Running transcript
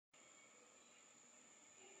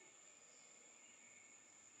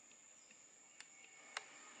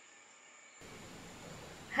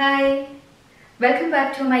Hi, welcome back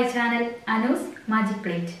to my channel Anu's Magic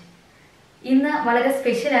Plate. ഇന്ന് വളരെ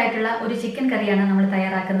special ആയിട്ടുള്ള ഒരു ചിക്കൻ കറിയാണ് നമ്മൾ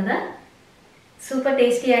തയ്യാറാക്കുന്നത്. സൂപ്പർ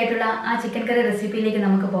ടേസ്റ്റി ആയിട്ടുള്ള ആ ചിക്കൻ കറി റെസിപ്പിയിലേക്ക്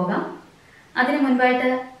നമുക്ക് പോകാം. അതിനു മുൻപായിട്ട്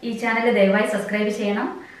ഈ ചാനൽ ദയവായി സബ്സ്ക്രൈബ് ചെയ്യണം.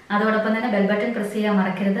 അതോടൊപ്പം തന്നെ ബെൽ ബട്ടൺ പ്രസ് ചെയ്യാൻ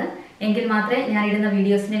മറക്കരുത്. എങ്കിൽ മാത്രമേ ഞാൻ ഇടുന്ന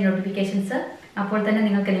വീഡിയോസിന്റെ നോട്ടിഫിക്കേഷൻസ് അപ്പോൾ തന്നെ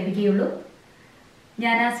നിങ്ങൾക്ക് ലഭിക്കുകയുള്ളൂ.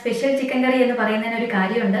 ഞാൻ ആ സ്പെഷ്യൽ ചിക്കൻ കറി എന്ന് പറയുന്നതിന് ഒരു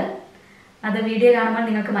കാര്യമുണ്ട്. അത് വീഡിയോ കാണുമ്പോൾ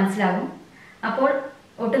നിങ്ങൾക്ക് മനസ്സിലാകും. അപ്പോൾ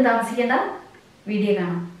ഒട്ടും താമസിക്കേണ്ട, വീഡിയോ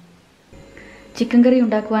കാണാം. ചിക്കൻ കറി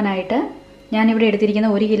ഉണ്ടാക്കുവാനായിട്ട് ഞാനിവിടെ എടുത്തിരിക്കുന്ന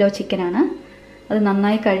 1 കിലോ ചിക്കനാണ്. അത്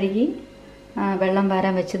നന്നായി കഴുകി വെള്ളം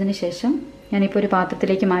വാരാൻ വെച്ചതിന് ശേഷം ഞാനിപ്പോൾ ഒരു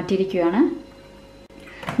പാത്രത്തിലേക്ക് മാറ്റിയിരിക്കുകയാണ്.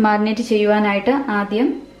 മാരിനേറ്റ് ചെയ്യുവാനായിട്ട്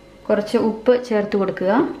ആദ്യം കുറച്ച് ഉപ്പ് ചേർത്ത്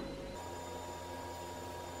കൊടുക്കുക.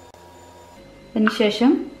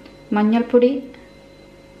 അതിനുശേഷം മഞ്ഞൾപ്പൊടി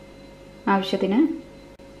ആവശ്യത്തിന്,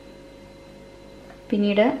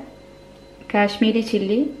 പിന്നീട് കാശ്മീരി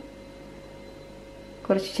ചില്ലി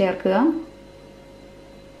കുറച്ച് ചേർക്കുക.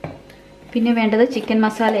 പിന്നെ വേണ്ടത് ചിക്കൻ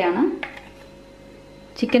മസാലയാണ്.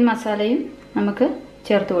 ചിക്കൻ മസാലയും നമുക്ക്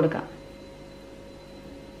ചേർത്ത് കൊടുക്കാം.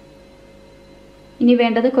 ഇനി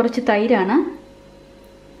വേണ്ടത് കുറച്ച് തൈരാണ്.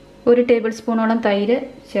 1 ടേബിൾ സ്പൂണോളം തൈര്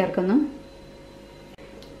ചേർക്കുന്നു.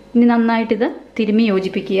 ഇനി നന്നായിട്ടിത് തിരുമ്മി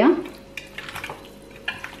യോജിപ്പിക്കുക.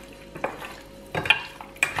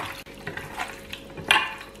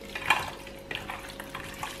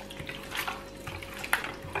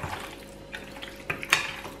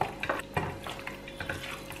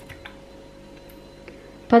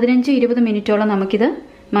 പതിനഞ്ച് 20 മിനിറ്റോളം നമുക്കിത്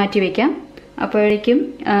മാറ്റിവെക്കാം. അപ്പോഴേക്കും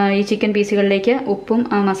ഈ ചിക്കൻ പീസുകളിലേക്ക് ഉപ്പും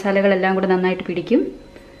മസാലകളെല്ലാം കൂടെ നന്നായിട്ട് പിടിക്കും.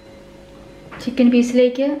 ചിക്കൻ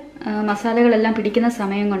പീസിലേക്ക് മസാലകളെല്ലാം പിടിക്കുന്ന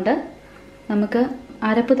സമയം കൊണ്ട് നമുക്ക്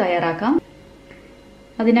അരപ്പ് തയ്യാറാക്കാം.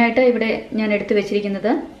 അതിനായിട്ട് ഇവിടെ ഞാൻ എടുത്തു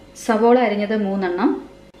വെച്ചിരിക്കുന്നത് സവോള അരിഞ്ഞത് 3 എണ്ണം,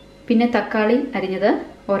 പിന്നെ തക്കാളി അരിഞ്ഞത്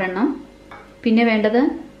 1 എണ്ണം, പിന്നെ വേണ്ടത്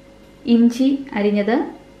ഇഞ്ചി അരിഞ്ഞത്,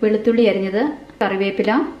 വെളുത്തുള്ളി അരിഞ്ഞത്,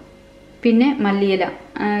 കറിവേപ്പില, പിന്നെ മല്ലിയില.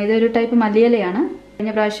 ഇതൊരു ടൈപ്പ് മല്ലിയിലയാണ്.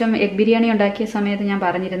 കഴിഞ്ഞ പ്രാവശ്യം എഗ് ബിരിയാണി ഉണ്ടാക്കിയ സമയത്ത് ഞാൻ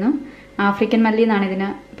പറഞ്ഞിരുന്നു, ആഫ്രിക്കൻ മല്ലി എന്നാണ് ഇതിന്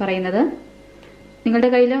പറയുന്നത്. നിങ്ങളുടെ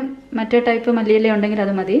കയ്യിൽ മറ്റേ ടൈപ്പ് മല്ലിയില ഉണ്ടെങ്കിൽ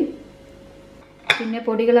അത് മതി. പിന്നെ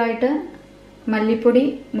പൊടികളായിട്ട് മല്ലിപ്പൊടി,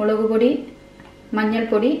 മുളക് പൊടി,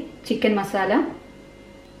 മഞ്ഞൾപ്പൊടി, ചിക്കൻ മസാല.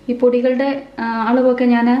 ഈ പൊടികളുടെ അളവൊക്കെ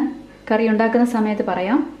ഞാൻ കറി ഉണ്ടാക്കുന്ന സമയത്ത്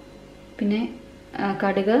പറയാം. പിന്നെ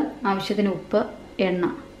കടുക്, ആവശ്യത്തിന് ഉപ്പ്, എണ്ണ.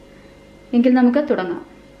 എങ്കിൽ നമുക്ക് തുടങ്ങാം.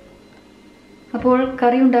 അപ്പോൾ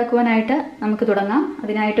കറി ഉണ്ടാക്കുവാനായിട്ട് നമുക്ക് തുടങ്ങാം.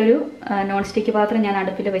 അതിനായിട്ടൊരു നോൺ സ്റ്റിക്ക് പാത്രം ഞാൻ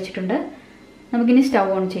അടുപ്പിൽ വെച്ചിട്ടുണ്ട്. നമുക്കിനി സ്റ്റൗ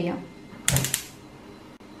ഓൺ ചെയ്യാം.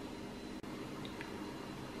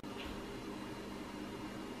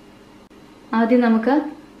 ആദ്യം നമുക്ക്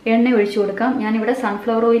എണ്ണ ഒഴിച്ചു കൊടുക്കാം. ഞാനിവിടെ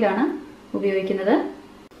സൺഫ്ലവർ ഓയിലാണ് ഉപയോഗിക്കുന്നത്.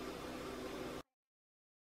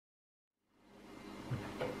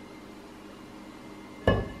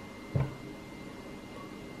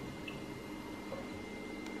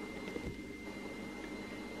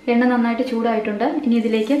 എണ്ണ നന്നായിട്ട് ചൂടായിട്ടുണ്ട്. ഇനി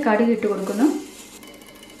ഇതിലേക്ക് കടുക് ഇട്ട് കൊടുക്കുന്നു.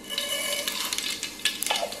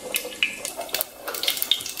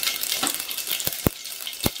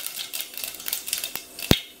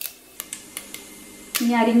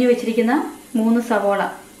 ഇനി അരിഞ്ഞു വെച്ചിരിക്കുന്ന 3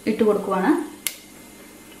 സവോള ഇട്ട് കൊടുക്കുവാണ്.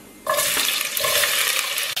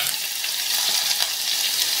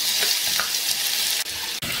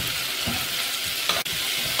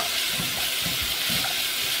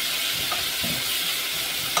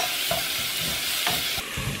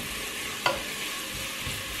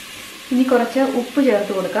 ഇനി കുറച്ച് ഉപ്പ്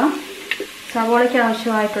ചേർത്ത് കൊടുക്കാം. സവോളയ്ക്ക്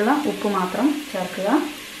ആവശ്യമായിട്ടുള്ള ഉപ്പ് മാത്രം ചേർക്കുക.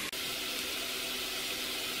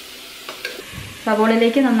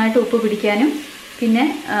 സവോളയിലേക്ക് നന്നായിട്ട് ഉപ്പ് പിടിക്കാനും പിന്നെ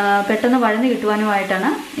പെട്ടെന്ന് വഴന്ന് കിട്ടുവാനുമായിട്ടാണ്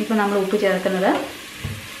ഇപ്പോൾ നമ്മൾ ഉപ്പ് ചേർക്കുന്നത്.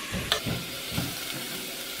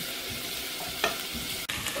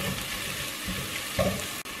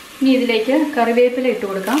 ഇനി ഇതിലേക്ക് കറിവേപ്പില ഇട്ട്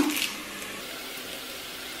കൊടുക്കാം.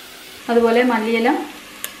 അതുപോലെ മല്ലിയില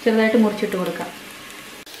ചെറുതായിട്ട് മുറിച്ചിട്ട് കൊടുക്കാം.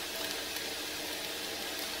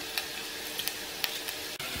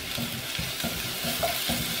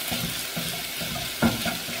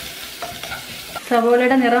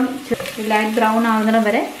 സവോളയുടെ നിറം ലൈറ്റ് ബ്രൗൺ ആകുന്നിടം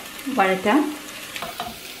വരെ വഴറ്റാം.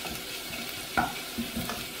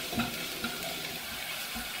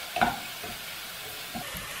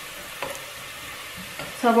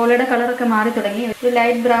 സവോളയുടെ കളറൊക്കെ മാറി തുടങ്ങി. ഒരു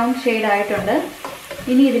ലൈറ്റ് ബ്രൗൺ ഷെയ്ഡ് ആയിട്ടുണ്ട്.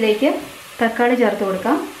 ഇനി ഇതിലേക്ക് തക്കാളി ചേർത്ത്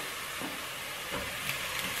കൊടുക്കാം.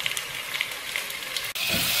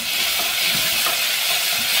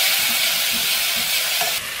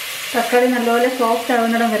 തക്കാളി നല്ലപോലെ സോഫ്റ്റ്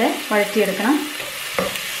ആകുന്നിടം വരെ വഴറ്റിയെടുക്കണം.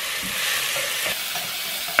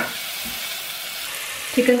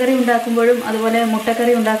 ചിക്കൻ കറി ഉണ്ടാക്കുമ്പോഴും അതുപോലെ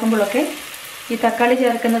മുട്ടക്കറി ഉണ്ടാക്കുമ്പോഴൊക്കെ ഈ തക്കാളി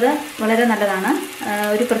ചേർക്കുന്നത് വളരെ നല്ലതാണ്,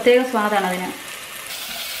 ഒരു പ്രത്യേക സ്വാദാണ് അതിന്.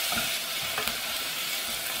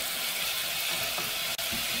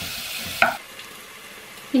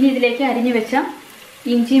 ഇനി ഇതിലേക്ക് അരിഞ്ഞു വെച്ച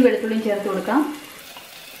ഇഞ്ചിയും വെളുത്തുള്ളിയും ചേർത്ത് കൊടുക്കാം.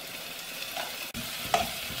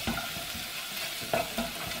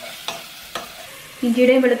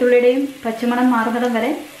 ഇഞ്ചിയുടെയും വെളുത്തുള്ളിയുടെയും പച്ചമണം മാറുന്നിടം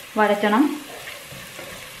വരെ വഴറ്റണം.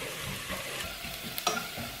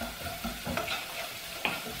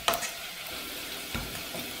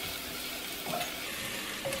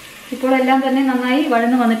 ഇപ്പോൾ എല്ലാം തന്നെ നന്നായി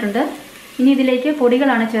വഴന്നു വന്നിട്ടുണ്ട്. ഇനി ഇതിലേക്ക്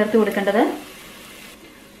പൊടികളാണ് ചേർത്ത് കൊടുക്കേണ്ടത്.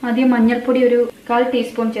 ആദ്യം മഞ്ഞൾപ്പൊടി ഒരു 1/4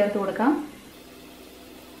 ടീസ്പൂൺ ചേർത്ത് കൊടുക്കാം.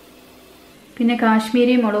 പിന്നെ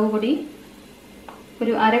കാശ്മീരി മുളക് പൊടി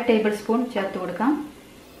ഒരു 1/2 ടേബിൾ സ്പൂൺ ചേർത്ത് കൊടുക്കാം.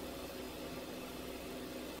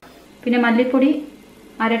 പിന്നെ മല്ലിപ്പൊടി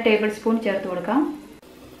 1/2 ടേബിൾ സ്പൂൺ ചേർത്ത് കൊടുക്കാം.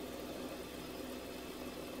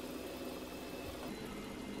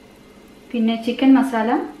 പിന്നെ ചിക്കൻ മസാല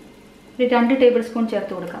ഒരു 2 ടേബിൾ സ്പൂൺ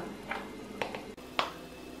ചേർത്ത് കൊടുക്കാം.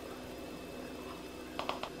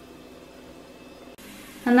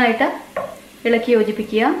 നന്നായിട്ട് ഇളക്കി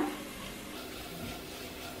യോജിപ്പിക്കുക.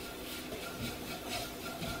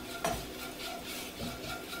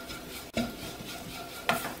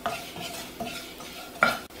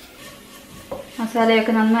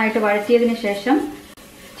 മസാലയൊക്കെ നന്നായിട്ട് വഴറ്റിയതിന് ശേഷം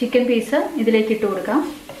ചിക്കൻ പീസ് ഇതിലേക്ക് ഇട്ട് കൊടുക്കാം.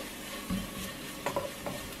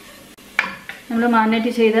 നമ്മൾ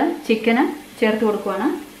മാരിനേറ്റ് ചെയ്ത ചിക്കന് ചേർത്ത് കൊടുക്കുകയാണ്.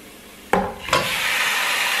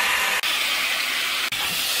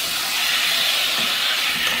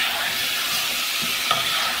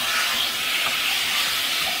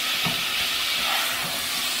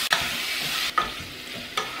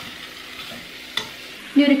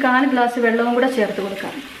 ഇനി ഒരു 1/4 ഗ്ലാസ് വെള്ളവും കൂടെ ചേർത്ത്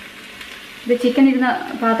കൊടുക്കാം. ഇത് ചിക്കൻ ഇരുന്ന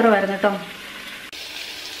പാത്രമായിരുന്നു കേട്ടോ.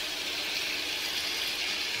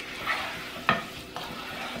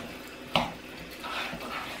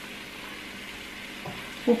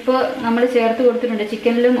 ഉപ്പ് നമ്മൾ ചേർത്ത് കൊടുത്തിട്ടുണ്ട്,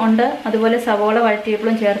 ചിക്കനിലും ഉണ്ട്, അതുപോലെ സവോള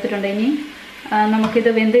വഴറ്റിയപ്പോഴും ചേർത്തിട്ടുണ്ട്. ഇനി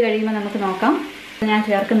നമുക്കിത് വെന്ത് കഴിയുമ്പോൾ നമുക്ക് നോക്കാം. ഞാൻ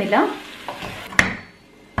ചേർക്കുന്നില്ല.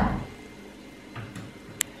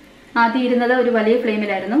 ആദ്യം ഇരുന്നത് ഒരു വലിയ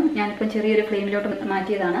ഫ്ലെയിമിലായിരുന്നു, ഞാനിപ്പം ചെറിയൊരു ഫ്ലെയിമിലോട്ട്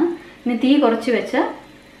മാറ്റിയതാണ്. ഇനി തീ കുറച്ച് വെച്ച്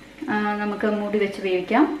നമുക്ക് മൂടി വെച്ച്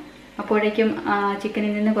വേവിക്കാം. അപ്പോഴേക്കും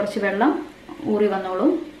ചിക്കനിൽ നിന്ന് കുറച്ച് വെള്ളം ഊറി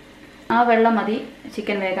വന്നോളും. ആ വെള്ളം മതി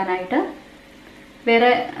ചിക്കൻ വേകാനായിട്ട്.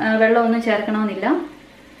 വേറെ വെള്ളമൊന്നും ചേർക്കണമെന്നില്ല.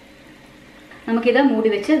 നമുക്കിത് മൂടി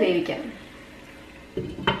വെച്ച് വേവിക്കാം.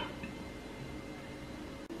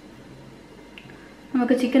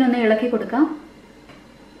 നമുക്ക് ചിക്കൻ ഒന്ന് ഇളക്കി കൊടുക്കാം.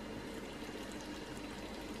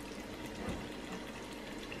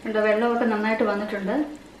 ഇവിടെ വെള്ളമൊക്കെ നന്നായിട്ട് വന്നിട്ടുണ്ട്.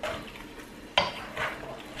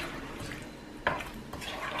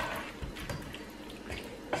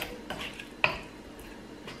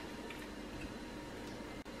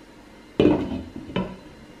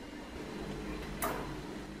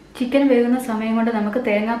 ചിക്കൻ വേകുന്ന സമയം കൊണ്ട് നമുക്ക്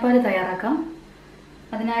തേങ്ങാപ്പാൽ തയ്യാറാക്കാം.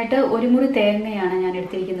 അതിനായിട്ട് 1 മുറി തേങ്ങയാണ് ഞാൻ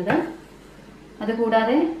എടുത്തിരിക്കുന്നത്.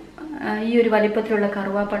 അതുകൂടാതെ ഈ ഒരു വലിപ്പത്തിലുള്ള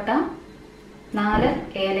കറുവാപ്പട്ട, 4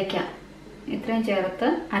 ഏലയ്ക്ക, ഇത്രയും ചേർത്ത്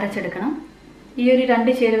അരച്ചെടുക്കണം. ഈ ഒരു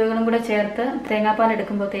 2 ചേരുവകളും കൂടെ ചേർത്ത് തേങ്ങാപ്പാൽ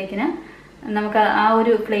എടുക്കുമ്പോഴത്തേക്കിന് നമുക്ക് ആ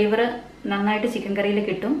ഒരു ഫ്ലേവർ നന്നായിട്ട് ചിക്കൻ കറിയിൽ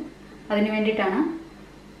കിട്ടും. അതിന് വേണ്ടിയിട്ടാണ്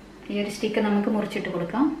ഈ ഒരു സ്റ്റിക്ക് നമുക്ക് മുറിച്ചിട്ട്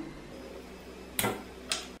കൊടുക്കാം.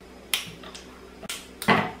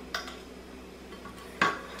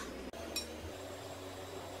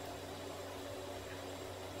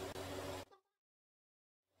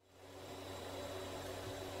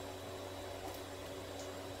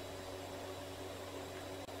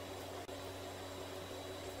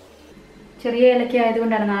 ചെറിയ ഏലക്ക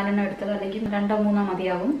ആയതുകൊണ്ടാണ് 4 എടുത്തത്, അല്ലെങ്കിൽ 2 3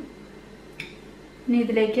 മതിയാവും. ഇനി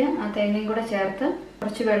ഇതിലേക്ക് ആ തേങ്ങയും കൂടെ ചേർത്ത്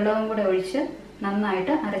കുറച്ച് വെള്ളവും കൂടെ ഒഴിച്ച്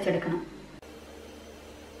നന്നായിട്ട് അരച്ചെടുക്കണം.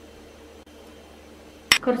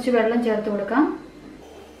 കുറച്ച് വെള്ളം ചേർത്ത് കൊടുക്കാം.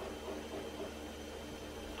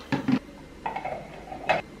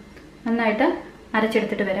 നന്നായിട്ട്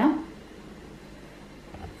അരച്ചെടുത്തിട്ട് വരാം.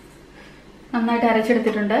 നന്നായിട്ട്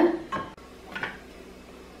അരച്ചെടുത്തിട്ടുണ്ട്.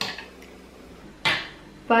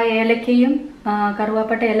 അപ്പോൾ ഏലക്കയും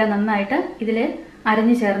കറുവാപ്പട്ടയെല്ലാം നന്നായിട്ട് ഇതിൽ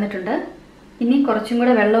അരഞ്ഞു ചേർന്നിട്ടുണ്ട്. ഇനി കുറച്ചും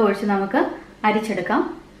കൂടെ വെള്ളം ഒഴിച്ച് നമുക്ക് അരിച്ചെടുക്കാം.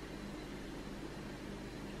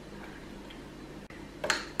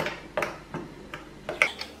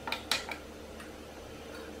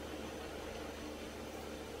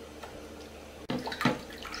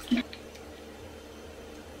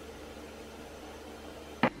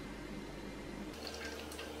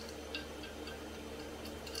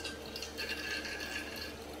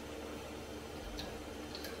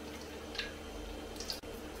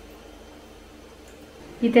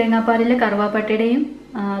 ഈ തേങ്ങാപ്പാലിൽ കറുവാപ്പട്ടയുടെയും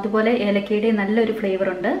അതുപോലെ ഏലക്കയുടെയും നല്ലൊരു ഫ്ലേവർ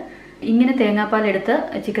ഉണ്ട്. ഇങ്ങനെ തേങ്ങാപ്പാൽ എടുത്ത്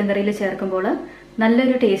ചിക്കൻ കറിയിൽ ചേർക്കുമ്പോൾ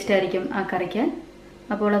നല്ലൊരു ടേസ്റ്റ് ആയിരിക്കും ആ കറിക്ക്.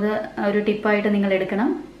 അപ്പോൾ അത് ഒരു ടിപ്പായിട്ട് നിങ്ങൾ എടുക്കണം.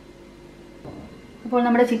 അപ്പോൾ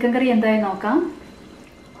നമ്മുടെ ചിക്കൻ കറി എന്തായി നോക്കാം.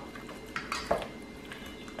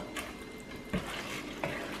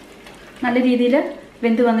 നല്ല രീതിയിൽ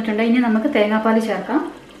വെന്ത് വന്നിട്ടുണ്ട്. ഇനി നമുക്ക് തേങ്ങാപ്പാൽ ചേർക്കാം.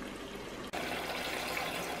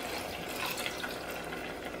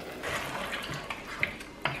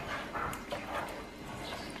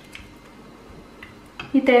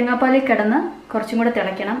 ഈ തേങ്ങാപ്പാലിൽ കിടന്ന് കുറച്ചും കൂടെ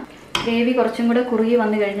തിളയ്ക്കണം. ഗ്രേവി കുറച്ചും കൂടെ കുറുകി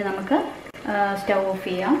വന്നു കഴിഞ്ഞ് നമുക്ക് സ്റ്റൗ ഓഫ്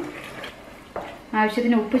ചെയ്യാം.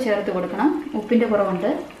 ആവശ്യത്തിന് ഉപ്പ് ചേർത്ത് കൊടുക്കണം. ഉപ്പിൻ്റെ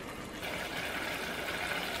കുറവുണ്ട്.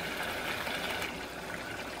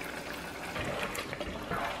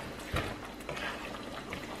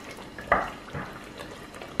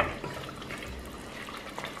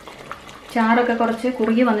 ചാറൊക്കെ കുറച്ച്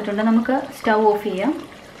കുറുകി വന്നിട്ടുണ്ട്. നമുക്ക് സ്റ്റൗ ഓഫ് ചെയ്യാം.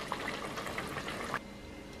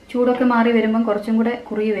 ചൂടൊക്കെ മാറി വരുമ്പം കുറച്ചും കൂടെ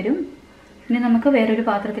കുറുകി വരും. ഇനി നമുക്ക് വേറൊരു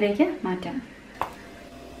പാത്രത്തിലേക്ക് മാറ്റാം.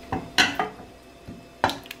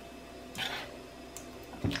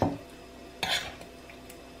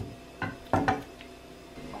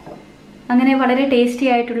 അങ്ങനെ വളരെ ടേസ്റ്റി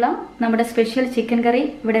ആയിട്ടുള്ള നമ്മുടെ സ്പെഷ്യൽ ചിക്കൻ കറി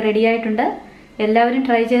ഇവിടെ റെഡി ആയിട്ടുണ്ട്. എല്ലാവരും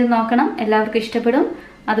ട്രൈ ചെയ്ത് നോക്കണം. എല്ലാവർക്കും ഇഷ്ടപ്പെടും.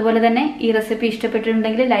 അതുപോലെ തന്നെ ഈ റെസിപ്പി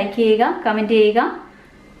ഇഷ്ടപ്പെട്ടിട്ടുണ്ടെങ്കിൽ ലൈക്ക് ചെയ്യുക, കമൻറ്റ് ചെയ്യുക,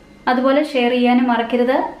 അതുപോലെ ഷെയർ ചെയ്യാനും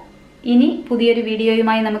മറക്കരുത്. ഇനി പുതിയൊരു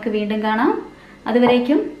വീഡിയോയുമായി നമുക്ക് വീണ്ടും കാണാം.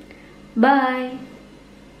 അതുവരേക്കും ബൈ.